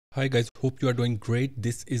Hi guys, hope you are doing great.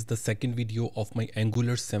 This is the second video of my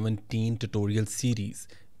Angular 17 tutorial series.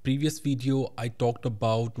 Previous video I talked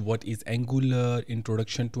about what is Angular,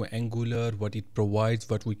 introduction to Angular, what it provides,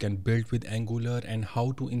 what we can build with Angular, and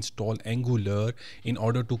how to install Angular in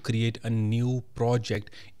order to create a new project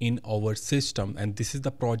in our system. And this is the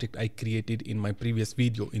project I created in my previous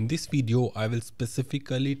video. In this video I will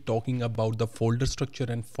specifically talking about the folder structure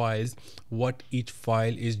and files, what each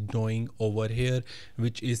file is doing over here,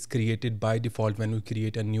 which is created by default when we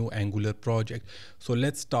create a new Angular project. So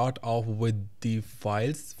let's start off with the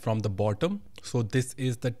files from the bottom. So this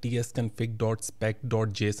is the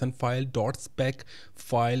tsconfig.spec.json file. .spec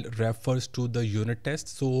file refers to the unit test.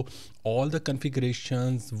 So all the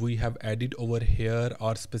configurations we have added over here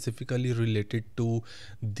are specifically related to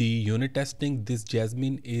the unit testing. This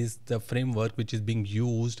Jasmine is the framework which is being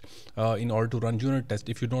used in order to run unit test.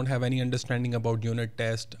 If you don't have any understanding about unit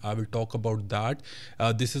test, I will talk about that.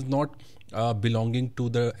 This is not belonging to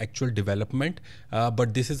the actual development,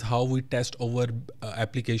 but this is how we test our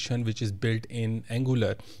application which is built in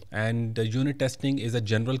Angular. And unit testing is a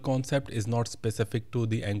general concept, is not specific to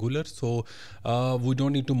the Angular, so we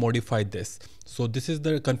don't need to modify this. So this is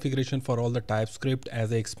the configuration for all the TypeScript.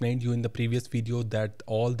 As I explained you in the previous video, that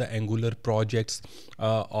all the Angular projects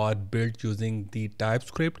are built using the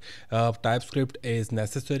TypeScript. TypeScript is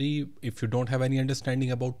necessary. If you don't have any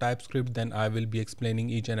understanding about TypeScript, then I will be explaining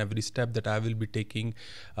each and every step that I will be taking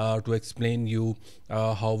to explain you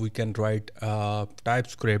how we can write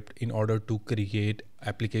TypeScript in order to create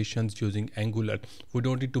applications using Angular. We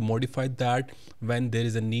don't need to modify that. When there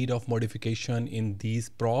is a need of modification in these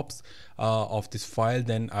props of this file,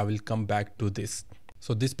 then I will come back to this.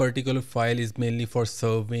 So this particular file is mainly for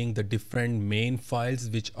serving the different main files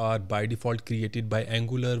which are by default created by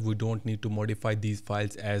Angular. We don't need to modify these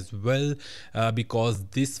files as well because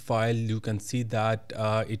this file, you can see that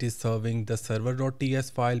it is serving the server.ts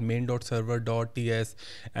file, main.server.ts,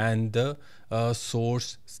 and the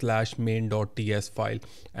source/main.ts file.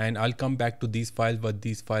 And I'll come back to these files, what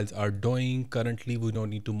these files are doing. Currently we don't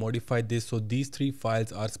need to modify this. So these three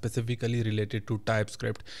files are specifically related to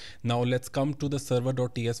TypeScript. Now let's come to the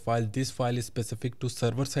server.ts file. This file is specific to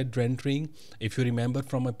server-side rendering. If you remember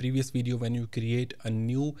from a previous video, when you create a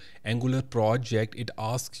new Angular project, it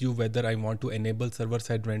asks you whether I want to enable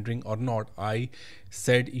server-side rendering or not. I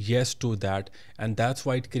said yes to that, and that's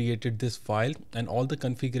why it created this file. And all the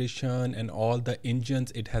configuration and all the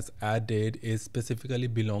engines it has added is specifically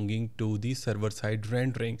belonging to the server-side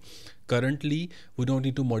rendering. Currently we don't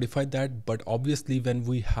need to modify that, but obviously when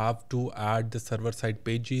we have to add the server-side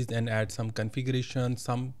pages and add some configuration,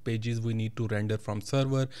 some pages we need to render from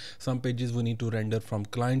server, some pages we need to render from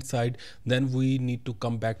client side, then we need to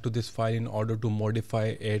come back to this file in order to modify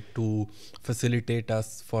it to facilitate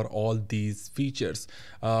us for all these features.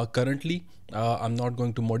 Currently I'm not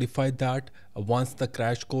going to modify that. Once the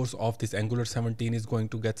crash course of this Angular 17 is going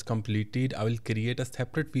to get completed, I will create a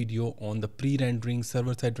separate video on the pre-rendering,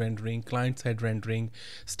 server-side rendering, client-side rendering,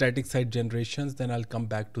 static-side generations. Then I'll come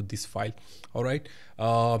back to this file. All right.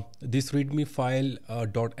 This README file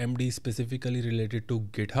 .md is specifically related to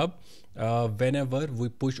GitHub. Whenever we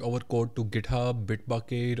push our code to GitHub,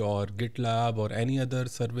 Bitbucket, or GitLab, or any other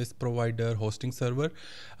service provider hosting server,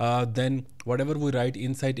 then whatever we write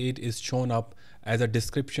inside it is shown up as a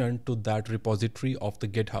description to that repository of the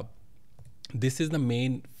GitHub. This is the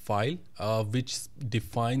main file which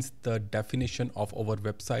defines the definition of our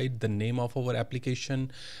website, the name of our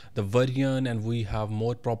application, the version, and we have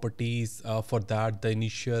more properties for that, the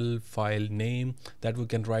initial file name that we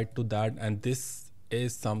can write to that. And this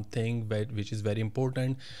is something which is very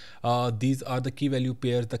important. These are the key value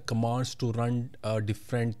pairs, the commands to run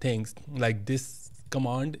different things. Like this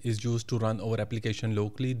command is used to run our application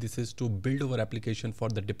locally. This is to build our application for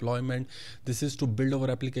the deployment. This is to build our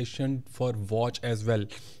application for watch as well,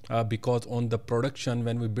 because on the production,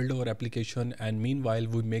 when we build our application and meanwhile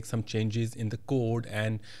we make some changes in the code,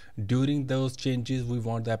 and during those changes we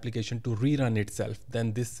want the application to rerun itself,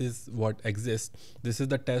 then this is what exists. This is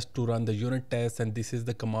the test to run the unit test, and this is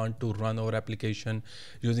the command to run our application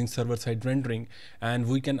using server-side rendering. And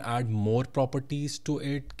we can add more properties to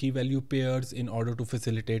it, key value pairs, in order to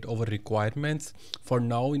facilitate our requirements. For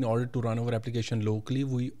now, in order to run our application locally,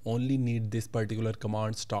 we only need this particular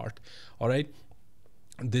command start. All right.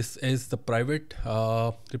 This is the private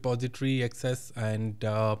repository access, and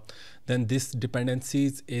then this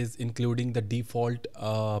dependencies is including the default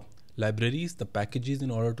libraries, the packages in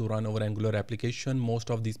order to run our Angular application. Most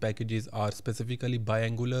of these packages are specifically by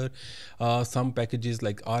Angular. Some packages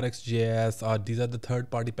like Next.js, these are the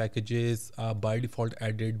third-party packages by default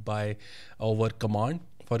added by our command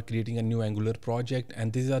for creating a new Angular project,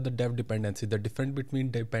 and these are the dev dependencies. The difference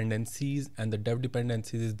between dependencies and the dev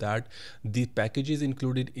dependencies is that the packages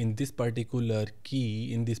included in this particular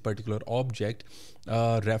key, in this particular object,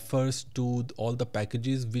 refers to all the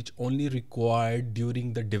packages which only required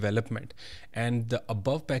during the development, and the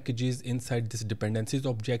above packages inside this dependencies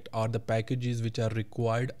object are the packages which are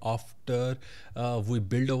required after we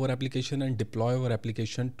build our application and deploy our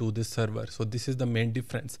application to the server. So this is the main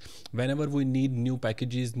difference. Whenever we need new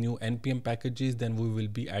packages, new npm packages, then we will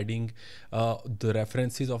be adding the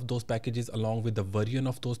references of those packages along with the version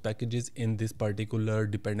of those packages in this particular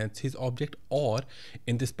dependencies object or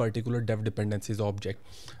in this particular dev dependencies object.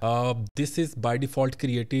 This is by default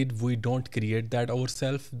created. We don't create that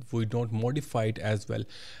ourselves. We don't modify it as well.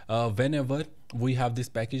 Whenever we have this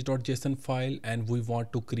package.json file and we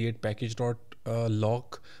want to create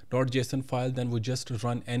package.log.json file, then we just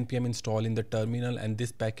run npm install in the terminal, and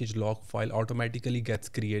this package log file automatically gets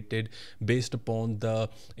created based upon the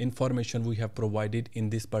information we have provided in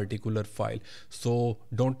this particular file. So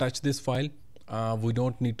don't touch this file. We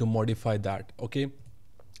don't need to modify that. Okay,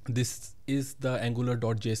 this is the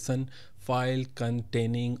angular.json file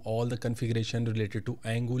containing all the configuration related to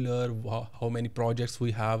Angular, how many projects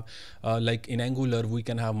we have. Like in Angular, we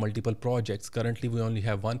can have multiple projects. Currently, we only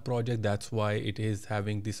have one project. That's why it is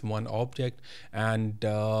having this one object. And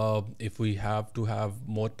if we have to have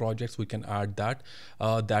more projects, we can add that.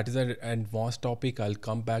 That is an advanced topic. I'll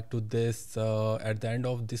come back to this at the end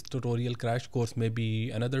of this tutorial crash course,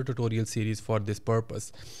 maybe another tutorial series for this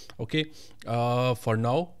purpose. Okay, for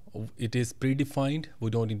now, it is predefined. We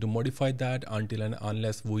don't need to modify that until and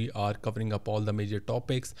unless we are covering up all the major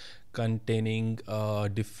topics containing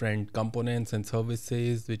different components and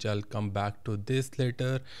services, which I'll come back to this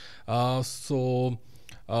later.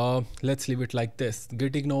 Let's leave it like this.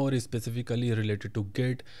 Git ignore is specifically related to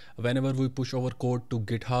Git. Whenever we push our code to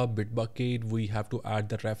GitHub, Bitbucket, we have to add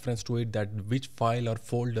the reference to it, that which file or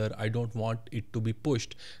folder I don't want it to be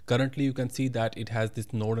pushed. Currently, you can see that it has this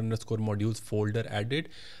node_modules folder added.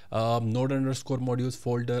 Node_modules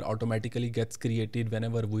folder automatically gets created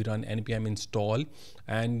whenever we run npm install,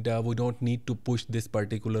 and we don't need to push this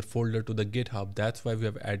particular folder to the GitHub. That's why we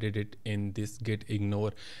have added it in this git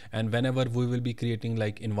ignore. And whenever we will be creating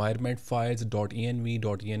like environment files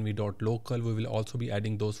 .env.local, we will also be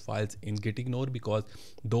adding those files in git ignore, because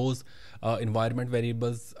those environment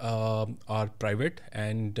variables are private,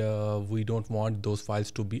 and we don't want those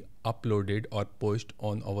files to be uploaded or pushed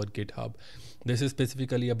on our GitHub. This is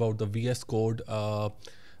specifically about the VS Code.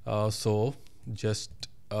 So just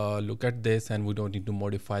look at this, and we don't need to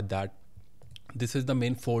modify that. This is the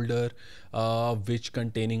main folder which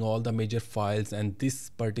containing all the major files, and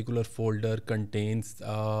this particular folder contains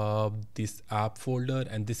this app folder,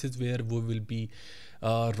 and this is where we will be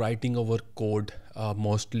writing our code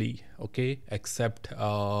mostly. Okay, except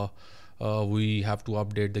we have to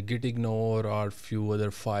update the git ignore or few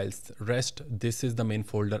other files. Rest, this is the main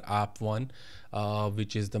folder, app1,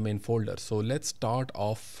 which is the main folder. So let's start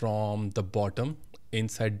off from the bottom.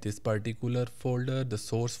 Inside this particular folder, the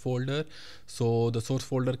source folder. So the source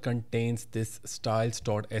folder contains this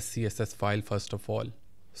styles.scss file first of all.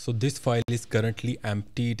 So this file is currently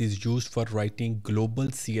empty. It is used for writing global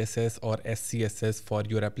CSS or SCSS for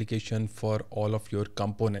your application for all of your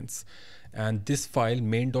components. And this file,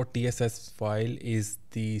 main.tss file, is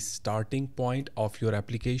the starting point of your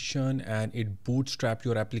application, and it bootstraps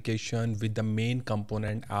your application with the main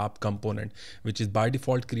component, app component, which is by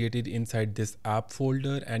default created inside this app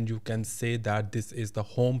folder. And you can say that this is the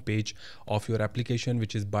home page of your application,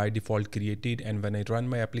 which is by default created. And when I run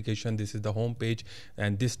my application, this is the home page,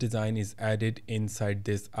 and this design is added inside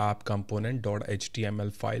this app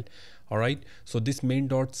component.html file. All right, so this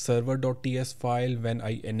main.server.ts file, when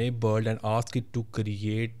I enabled and asked it to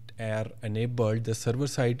create or enabled the server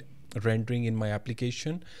side rendering in my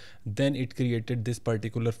application, then it created this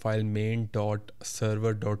particular file,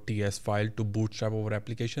 main.server.ts file, to bootstrap our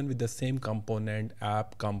application with the same component,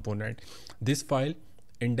 app component. This file,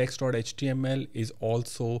 index.html, is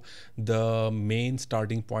also the main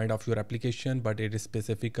starting point of your application, but it is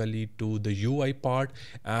specifically to the UI part,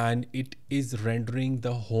 and it is rendering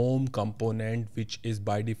the home component, which is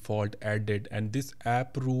by default added. And this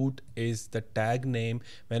app root is the tag name.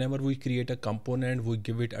 Whenever we create a component, we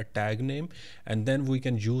give it a tag name, and then we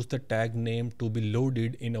can use the tag name to be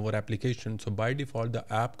loaded in our application. So by default, the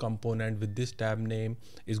app component with this tab name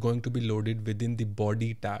is going to be loaded within the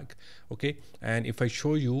body tag. Okay, and if I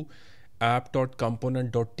show you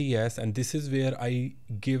app.component.ts, and this is where I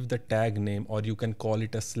give the tag name, or you can call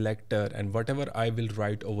it a selector, and whatever I will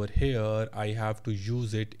write over here, I have to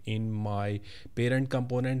use it in my parent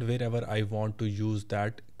component wherever I want to use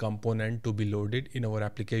that component to be loaded in our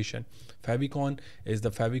application. Favicon is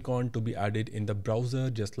the favicon to be added in the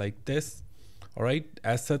browser, just like this. All right,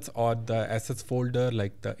 assets or the assets folder,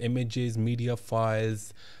 like the images, media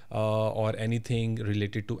files, or anything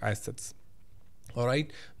related to assets. All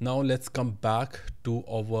right, now let's come back to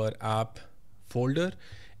our app folder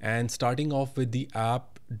and starting off with the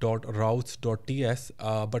app.routes.ts.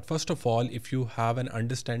 But first of all, if you have an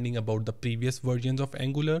understanding about the previous versions of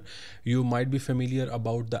Angular, you might be familiar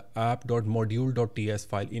about the app.module.ts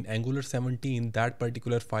file. In Angular 17, that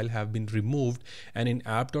particular file have been removed, and in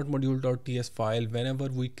app.module.ts file, whenever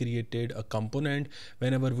we created a component,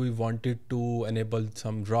 whenever we wanted to enable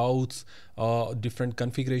some routes, different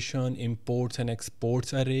configuration, imports and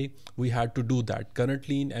exports array, we had to do that.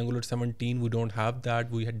 Currently in Angular 17, we don't have that.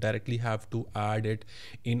 We directly have to add it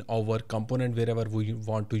in our component wherever we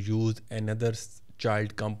want to use another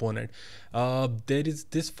child component. There is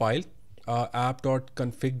this file,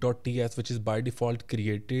 app.config.ts, which is by default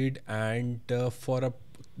created, and for a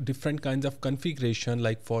different kinds of configuration,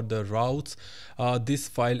 like for the routes, this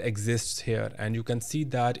file exists here, and you can see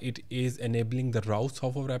that it is enabling the routes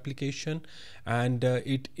of our application, and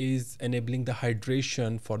it is enabling the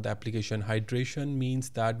hydration for the application. Hydration means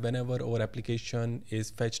that whenever our application is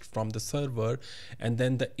fetched from the server, and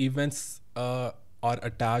then the events are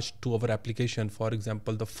attached to our application, for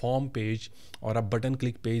example the form page or a button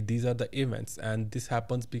click page, these are the events, and this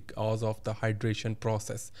happens because of the hydration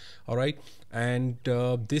process. All right, and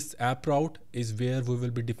this app route is where we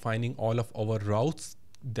will be defining all of our routes.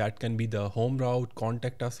 That can be the home route,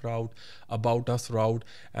 contact us route, about us route,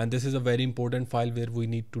 and this is a very important file where we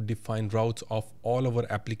need to define routes of all our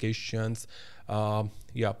applications.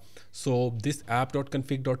 Yeah, so this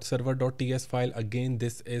app.config.server.ts file, again,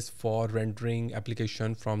 this is for rendering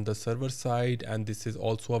application from the server side, and this is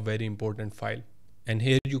also a very important file. And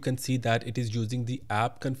here you can see that it is using the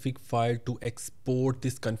app config file to export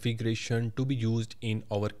this configuration to be used in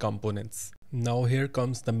our components. Now here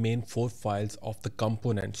comes the main 4 files of the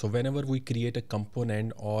component. So whenever we create a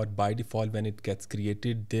component, or by default when it gets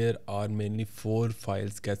created, there are mainly 4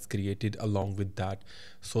 files gets created along with that.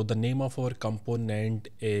 So the name of our component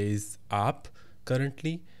is app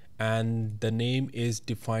currently, and the name is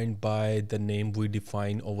defined by the name we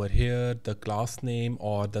define over here, the class name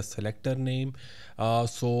or the selector name.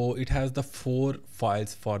 So it has the 4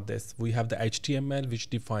 files for this. We have the HTML, which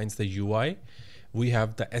defines the UI. We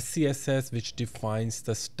have the SCSS, which defines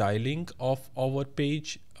the styling of our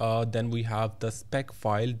page. Then we have the spec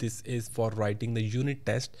file. This is for writing the unit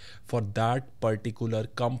test for that particular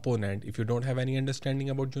component. If you don't have any understanding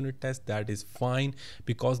about unit test, that is fine,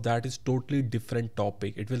 because that is totally different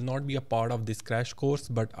topic. It will not be a part of this crash course,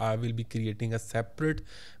 but I will be creating a separate,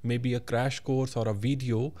 maybe a crash course or a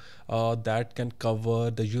video that can cover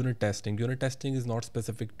the unit testing. Unit testing is not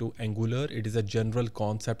specific to Angular. It is a general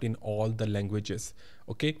concept in all the languages.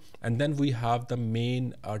 Okay, and then we have the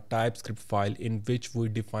main TypeScript file, in which we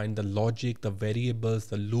define the logic, the variables,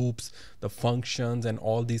 the loops, the functions, and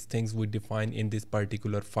all these things we define in this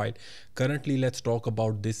particular file. Currently, let's talk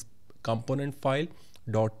about this component file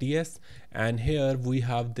 .ts, and here we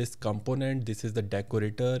have this component. This is the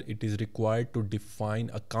decorator. It is required to define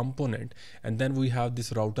a component, and then we have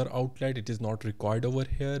this router outlet. It is not required over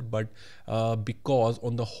here, but because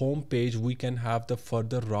on the home page we can have the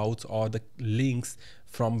further routes or the links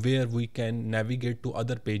from where we can navigate to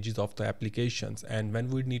other pages of the applications, and when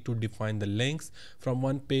we need to define the links from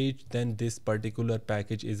one page, then this particular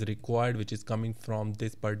package is required, which is coming from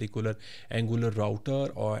this particular Angular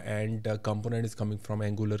router, and component is coming from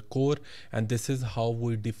Angular core, and this is how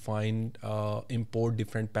we define import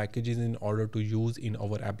different packages in order to use in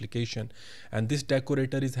our application. And this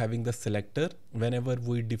decorator is having the selector. Whenever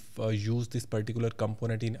we use this particular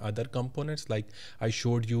component in other components, like I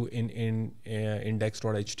showed you in index.html,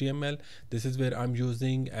 this is where I'm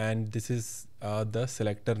using, and this is the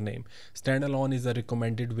selector name. Standalone is a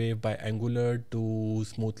recommended way by Angular to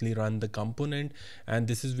smoothly run the component, and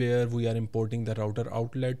this is where we are importing the router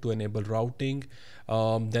outlet to enable routing.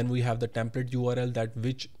 Then we have the template URL, that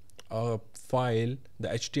which file, the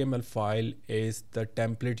HTML file is the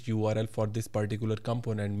template URL for this particular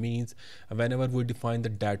component. Means whenever we define the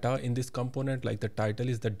data in this component, like the title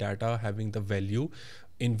is the data having the value,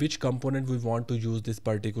 in which component we want to use this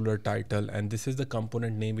particular title, and this is the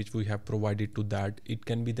component name which we have provided to that. It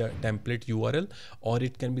can be the template URL, or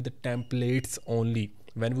it can be the templates only.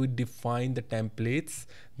 when we define the templates,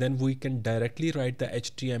 then we can directly write the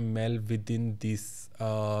HTML within this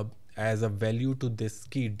as a value to this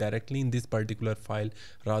key directly in this particular file,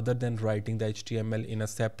 rather than writing the HTML in a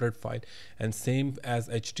separate file. And same as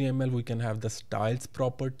HTML, we can have the styles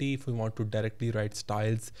property if we want to directly write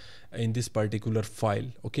styles in this particular file.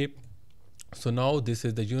 Okay, so now this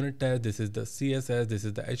is the unit test, this is the CSS, this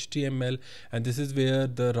is the HTML, and this is where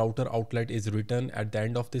the router outlet is written at the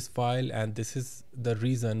end of this file, and this is the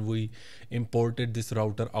reason we imported this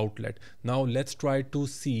router outlet. Now let's try to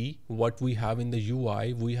see what we have in the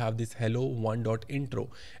UI. We have this hello 1.intro,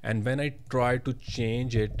 and when I try to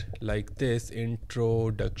change it like this,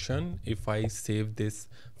 introduction, if I save this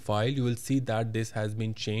file, you will see that this has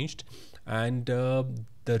been changed. And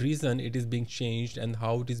the reason it is being changed and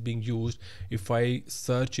how it is being used, if I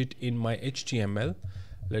search it in my HTML,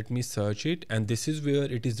 let me search it, and this is where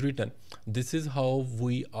it is written. This is how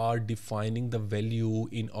we are defining the value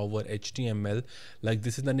in our HTML. Like,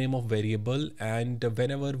 this is the name of variable, and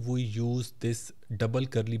whenever we use this double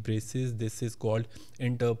curly braces, this is called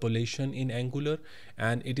interpolation in Angular,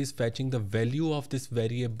 and it is fetching the value of this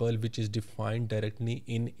variable which is defined directly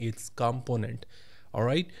in its component. All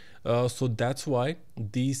right, so that's why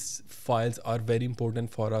these files are very important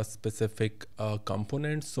for a specific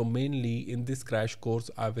component. So mainly in this crash course,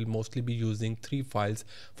 I will mostly be using 3 files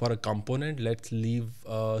for a component. Let's leave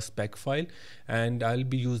spec file, and I'll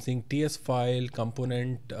be using ts file,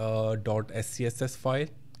 component .scss file,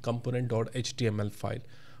 component.html file.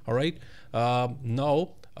 All right,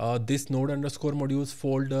 now this node_modules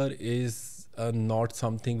folder is not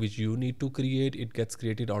something which you need to create. It gets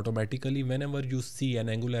created automatically. Whenever you see an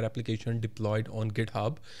Angular application deployed on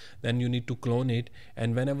GitHub, then you need to clone it,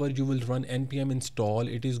 and whenever you will run npm install,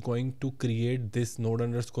 it is going to create this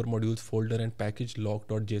node_modules folder and package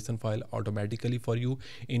log.json file automatically for you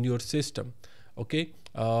in your system. Okay,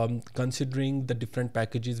 considering the different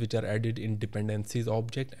packages which are added in dependencies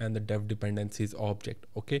object and the dev dependencies object.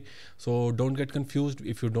 Okay, so don't get confused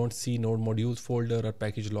if you don't see node modules folder or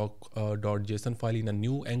package log.json file in a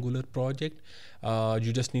new Angular project.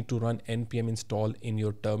 You just need to run npm install in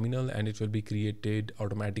your terminal and it will be created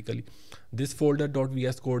automatically. This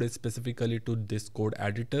folder.vs code is specifically to this code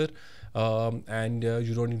editor, and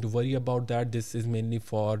you don't need to worry about that. This is mainly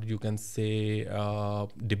for, you can say,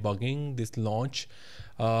 debugging this launch.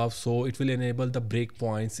 So it will enable the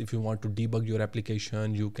breakpoints. If you want to debug your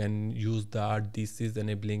application, you can use that. This is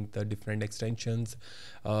enabling the different extensions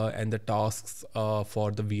and the tasks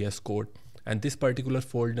for the VS code. And this particular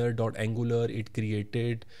folder .angular, it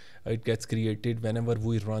gets created whenever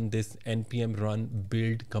we run this npm run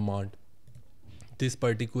build command. This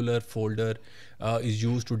particular folder is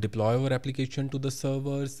used to deploy our application to the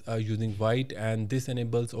servers using White, and this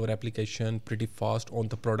enables our application pretty fast on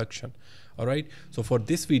the production. All right, so for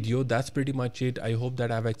this video, that's pretty much it. I hope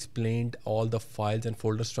that I've explained all the files and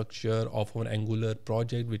folder structure of our Angular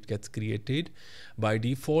project which gets created by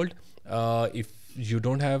default. If you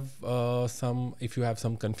don't have if you have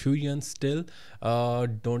some confusion still,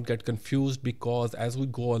 don't get confused, because as we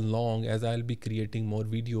go along, as I'll be creating more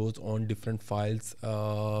videos on different files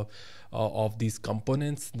of these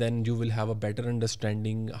components, then you will have a better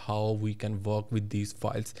understanding how we can work with these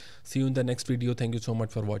files. See you in the next video. Thank you so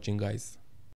much for watching, guys.